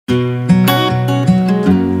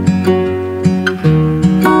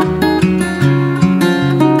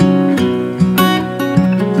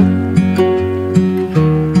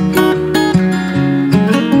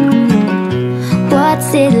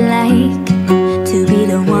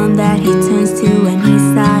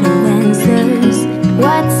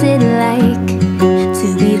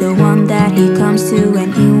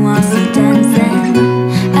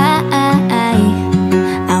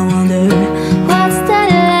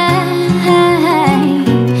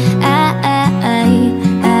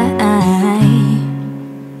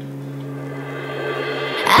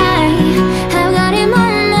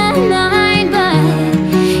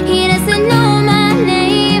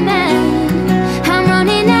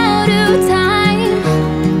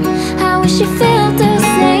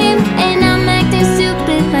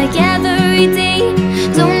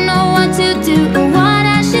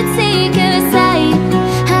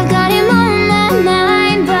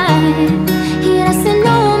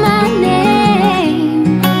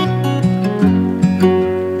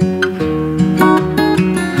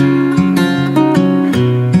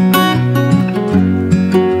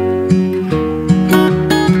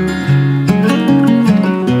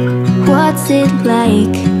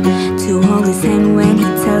like to hold his hand when he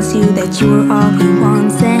tells you that you are all he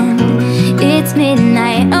wants? And it's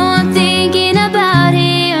midnight, oh, I'm thinking about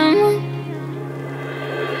him.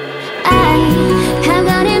 I have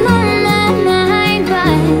got him on my mind,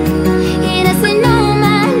 but he doesn't know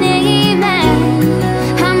my name, and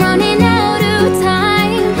I'm running out of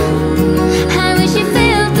time. I wish you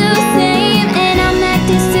felt the same, and I'm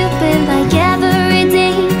acting stupid like every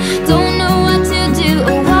day. Don't know what to do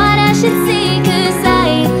or what I should say, 'cause I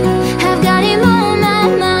have got him on my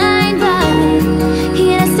mind, but he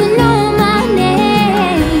doesn't know my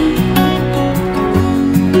name.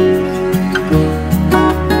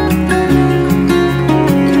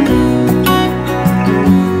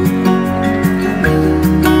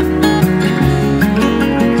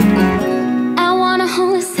 I wanna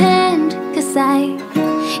hold his hand, 'cause I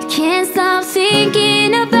can't stop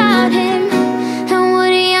thinking about him. And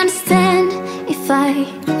would he understand if I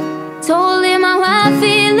told him how I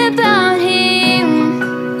feel about him?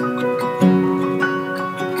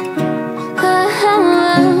 Oh, oh,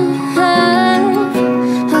 oh,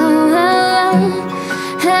 oh, oh,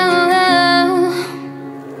 oh.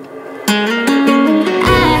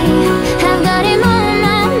 I have got him on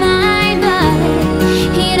my mind, but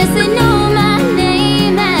he doesn't know my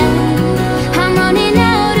name, and I'm running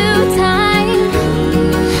out of time.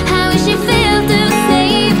 I wish you felt the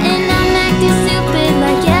same, and I'm acting stupid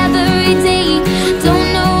like every day. Don't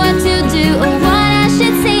know what to do or what I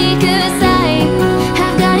should say, 'cause I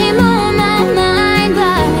have got him on my mind,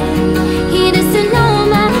 but he doesn't know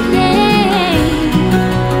my name.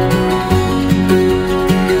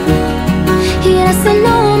 He doesn't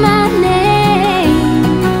know my name.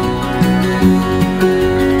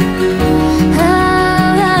 Oh,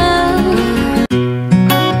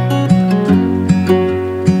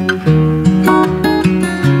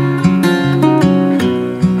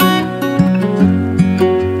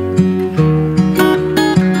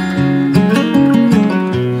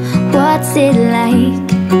 what's it like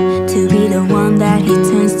to be the one that he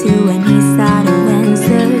turns to when he's out of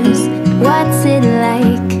answers? What's it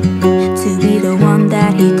like to be the one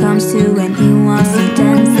that he comes to when he wants to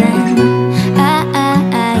dance? And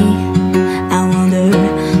I wonder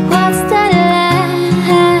what's that like.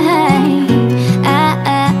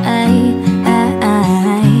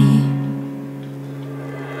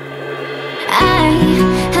 I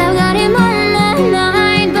have got him on my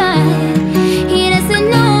mind, but he doesn't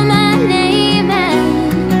know my name, and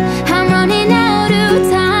I'm running out of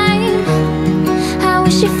time. I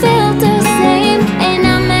wish you felt the same, and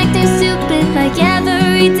I'm acting stupid like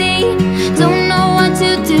every day. Don't know what to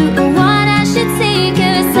do or what I should say,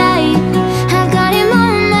 'cause I have got him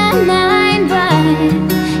on my mind, but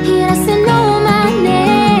he doesn't know my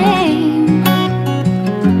name.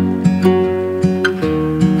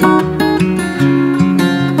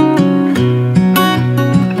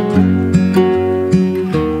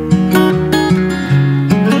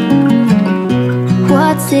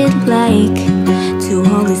 What's it like to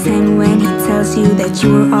hold his hand when he tells you that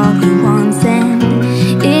you are all he wants? And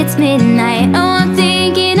it's midnight, oh, I'm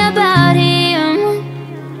thinking about him.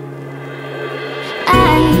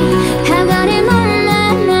 I have got him on my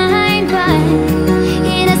mind, but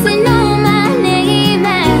he doesn't know my name,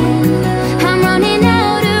 and I'm running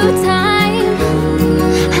out of time.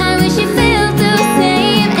 I wish you felt the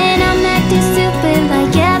same, and I'm acting stupid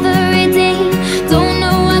like every day. Don't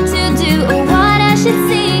know what to do or what I should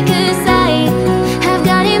say, 'cause I have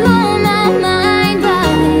got him on my mind, but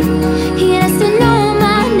he doesn't know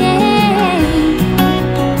my name.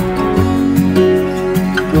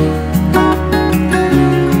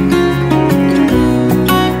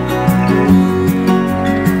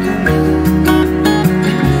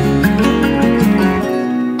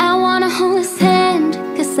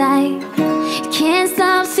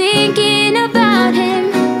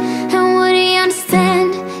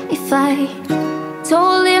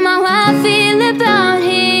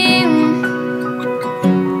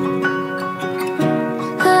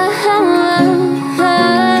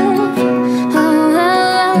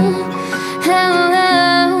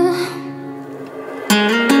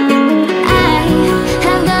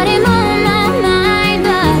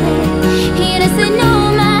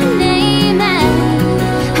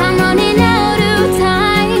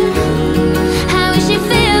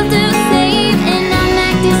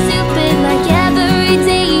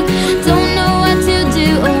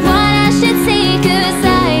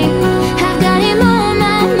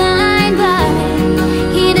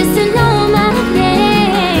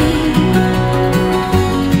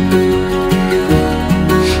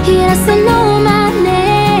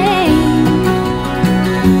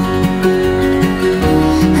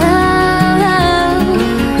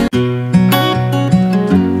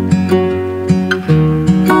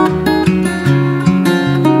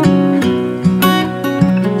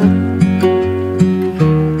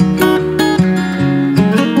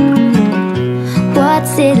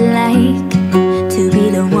 What's it like to be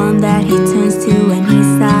the one that he turns to when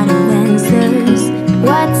he's out of answers?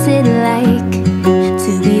 What's it like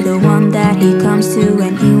to be the one that he comes to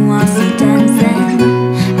when he wants to dance? And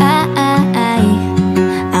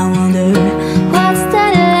I wonder what's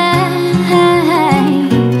that like?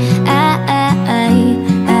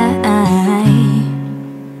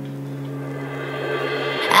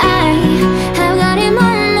 I have got him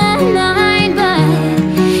on my mind, but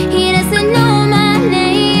he doesn't know my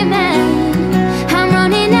name, and I'm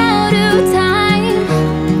running out of time.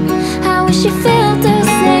 I wish he felt the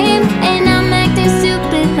same, and I'm acting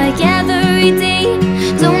stupid like every day.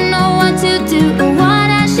 Don't know what to do or what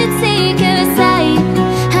I should say, 'cause I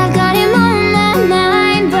have got him on my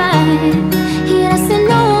mind, but he doesn't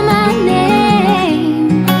know my name.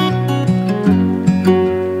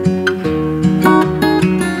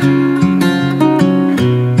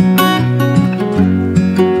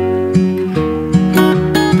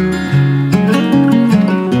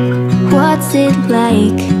 What's it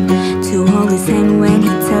like to hold his hand when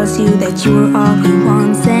he tells you that you're all he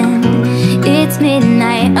wants? And it's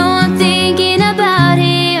midnight, oh, I'm thinking about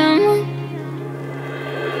him.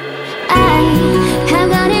 I have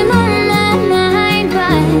got him on my mind,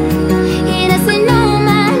 but he doesn't know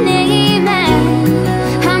my name, and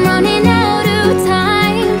I'm running out of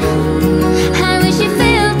time. I wish he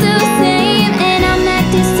felt the same, and I'm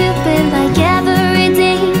acting stupid like every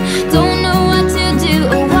day. Don't know what to do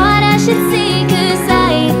or what I should say, 'cause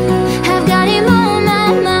I have got him on my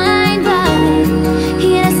mind, but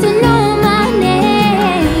he doesn't know my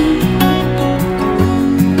name.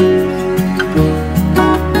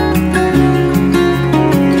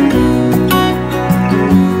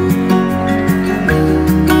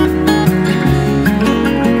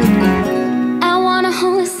 I wanna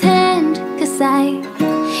hold his hand, 'cause I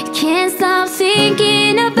can't stop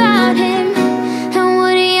thinking about him. And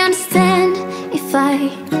would he understand if I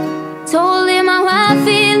told him how I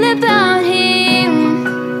feel about him?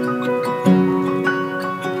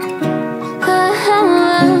 Oh, oh,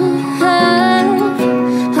 oh,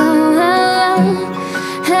 oh, oh,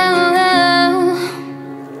 oh.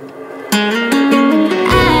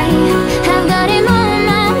 I have got him on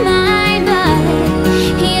my mind, but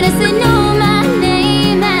he doesn't know my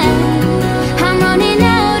name, and I'm running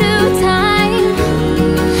out of time.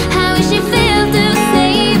 I wish he felt the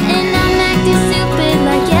same, and I'm acting stupid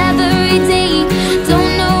like every day.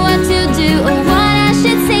 Don't know what to do or what I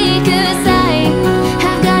should say, 'cause I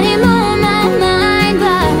have got him on my mind,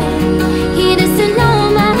 but he doesn't know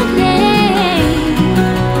my name.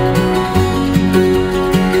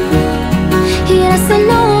 He doesn't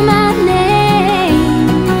know my name.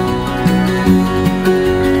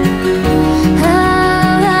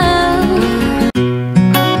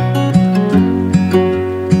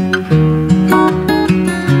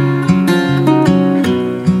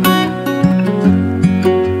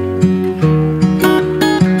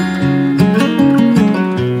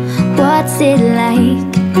 What's it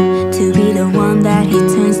like to be the one that he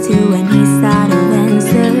turns to when he's out of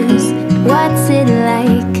answers? What's it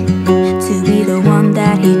like to be the one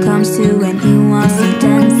that he comes to when he wants to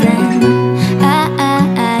dance? And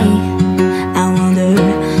I wonder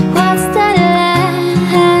what's that like?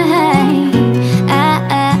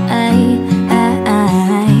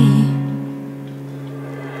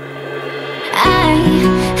 I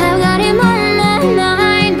have got him on my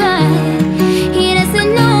mind, but he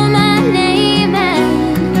doesn't know my name, and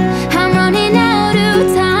I'm running out of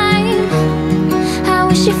time. I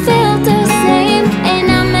wish he felt the same, and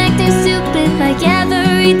I'm acting stupid like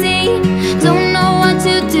every day. Don't know what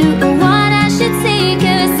to do or what I should say,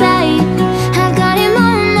 'cause I have got him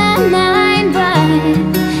on my mind, but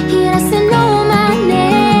he doesn't know my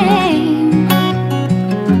name.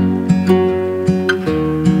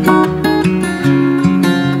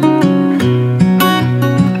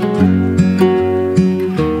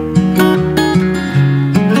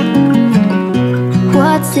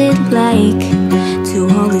 What's it like to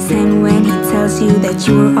hold his hand when he tells you that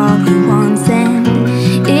you're all he wants? And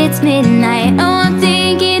it's midnight, oh, I'm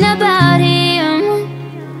thinking about him.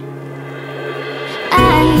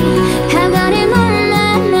 I have got him on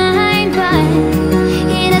my mind, but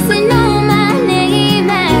he doesn't know my name,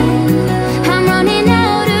 and I'm running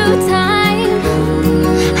out of time.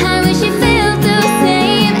 I wish he felt the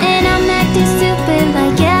same, and I'm acting stupid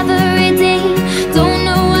like every day. Don't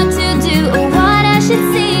know what to do or what I should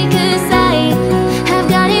say, 'cause I have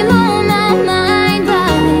got him on my mind,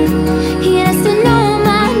 but he doesn't know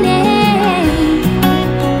my name.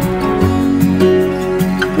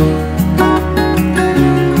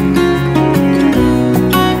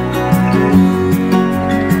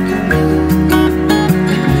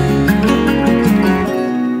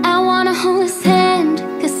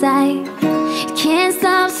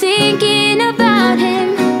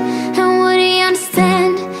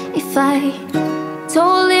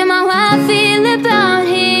 feel about